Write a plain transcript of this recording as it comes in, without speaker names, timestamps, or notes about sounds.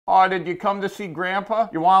Oh, did you come to see Grandpa?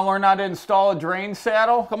 You want to learn how to install a drain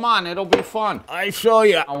saddle? Come on, it'll be fun. I show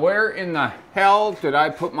you. Where in the hell did I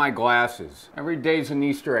put my glasses? Every day's an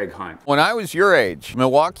Easter egg hunt. When I was your age,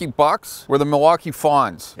 Milwaukee Bucks were the Milwaukee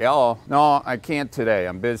Fawns. Hello. No, I can't today.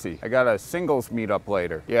 I'm busy. I got a singles meetup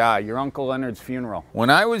later. Yeah, your Uncle Leonard's funeral. When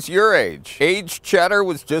I was your age, aged cheddar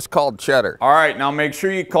was just called cheddar. All right, now make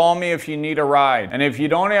sure you call me if you need a ride. And if you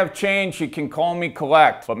don't have change, you can call me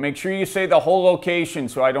collect. But make sure you say the whole location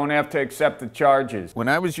so I don't have to accept the charges. When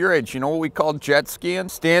I was your age, you know what we called jet skiing?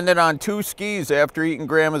 Standing on 2 skis after eating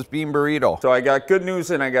Grandma's bean burrito. So I got good news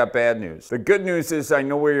and I got bad news. The good news is I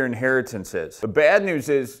know where your inheritance is. The bad news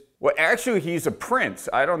is, well, actually, he's a prince.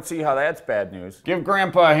 I don't see how that's bad news. Give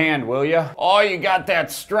Grandpa a hand, will ya? Oh, you got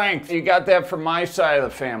that strength. You got that from my side of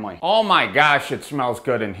the family. Oh my gosh, it smells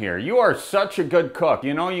good in here. You are such a good cook.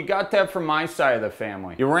 You know, you got that from my side of the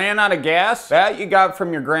family. You ran out of gas? That you got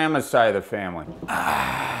from your grandma's side of the family.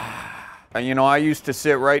 You know, I used to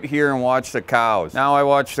sit right here and watch the cows. Now I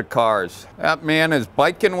watch the cars. That man is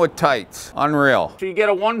biking with tights. Unreal. So you get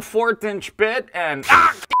a 1/4 inch bit and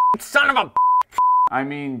son of a I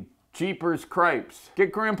mean, jeepers cripes.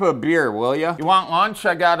 Get Grandpa a beer, will ya? You want lunch?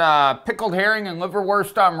 I got pickled herring and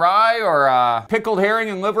liverwurst on rye or pickled herring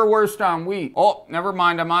and liverwurst on wheat. Oh, never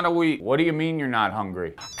mind, I'm out of wheat. What do you mean you're not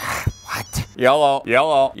hungry? What? Yellow,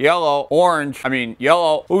 yellow, yellow, orange. I mean,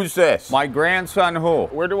 yellow. Who's this? My grandson who?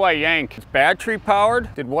 Where do I yank? It's battery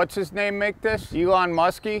powered? Did what's his name make this? Elon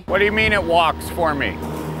Muskie? What do you mean it walks for me?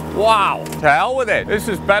 Wow, to hell with it. This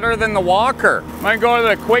is better than the walker. Might go to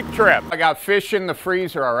the Quick Trip. I got fish in the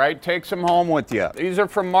freezer, all right? Take some home with you. These are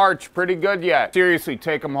from March, pretty good yet. Seriously,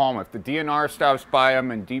 take them home if the DNR stops by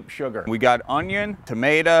them and deep sugar. We got onion,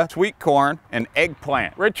 tomato, sweet corn, and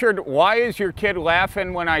eggplant. Richard, why is your kid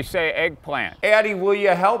laughing when I say eggplant? Addie, will you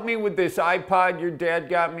help me with this iPod your dad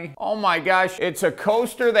got me? Oh my gosh, it's a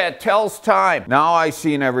coaster that tells time. Now I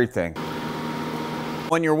seen everything.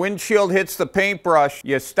 When your windshield hits the paintbrush,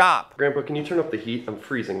 you stop. Grandpa, can you turn up the heat? I'm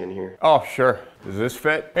freezing in here. Oh, sure. Does this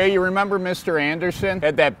fit? Hey, you remember Mr. Anderson?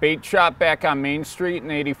 Had that bait shop back on Main Street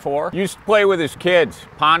in '84? Used to play with his kids,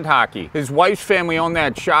 pond hockey. His wife's family owned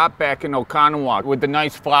that shop back in Oconomowoc with the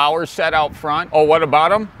nice flowers set out front. Oh, what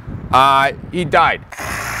about him? He died.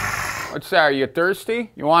 What's that, are you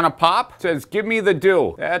thirsty? You want a pop? It says, give me the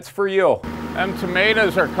dew. That's for you. Them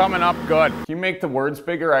tomatoes are coming up good. Can you make the words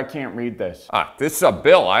bigger? I can't read this. This is a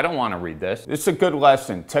bill. I don't want to read this. This is a good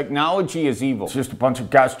lesson. Technology is evil. It's just a bunch of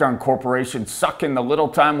gosh darn corporations sucking the little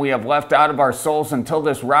time we have left out of our souls until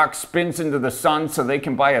this rock spins into the sun so they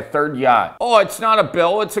can buy a 3rd yacht. Oh, it's not a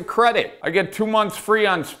bill, it's a credit. I get 2 months free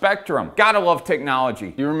on Spectrum. Gotta love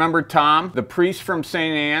technology. You remember Tom, the priest from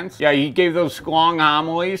St. Anne's? Yeah, he gave those long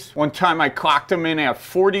homilies. One time I clocked him in at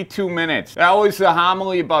 42 minutes. That was the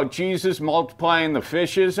homily about Jesus multiplying the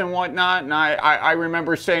fishes and whatnot, and I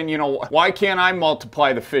remember saying, you know, why can't I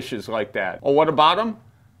multiply the fishes like that? Oh, what about him?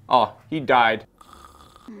 Oh, he died.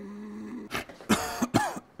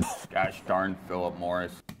 Gosh darn Philip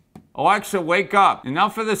Morris. Alexa, wake up.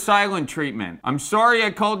 Enough of the silent treatment. I'm sorry I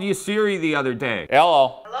called you Siri the other day.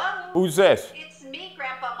 Hello? Hello? Who's this? It's me,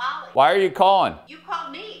 Grandpa Molly. Why are you calling? You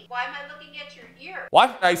called me. Why am I looking at your ear?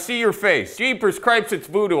 What? I see your face. Jeepers cripes, it's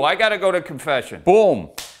voodoo. I gotta go to confession. Boom.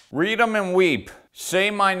 Read them and weep. Say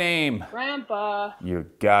my name. Grandpa. You're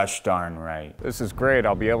gosh darn right. This is great.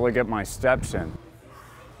 I'll be able to get my steps in.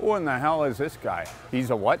 Who in the hell is this guy? He's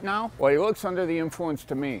a what now? Well, he looks under the influence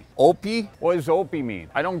to me. Opie? What does Opie mean?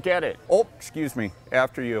 I don't get it. Oh, excuse me.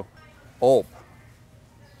 After you. Ope.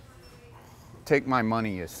 Take my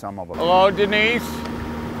money, you son of a... Hello, Denise?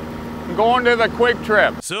 I'm going to the Quick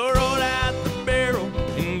Trip. So roll out the barrel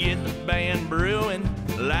and get the band brewing.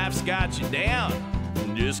 Life's got you down.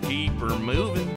 Just keep her moving.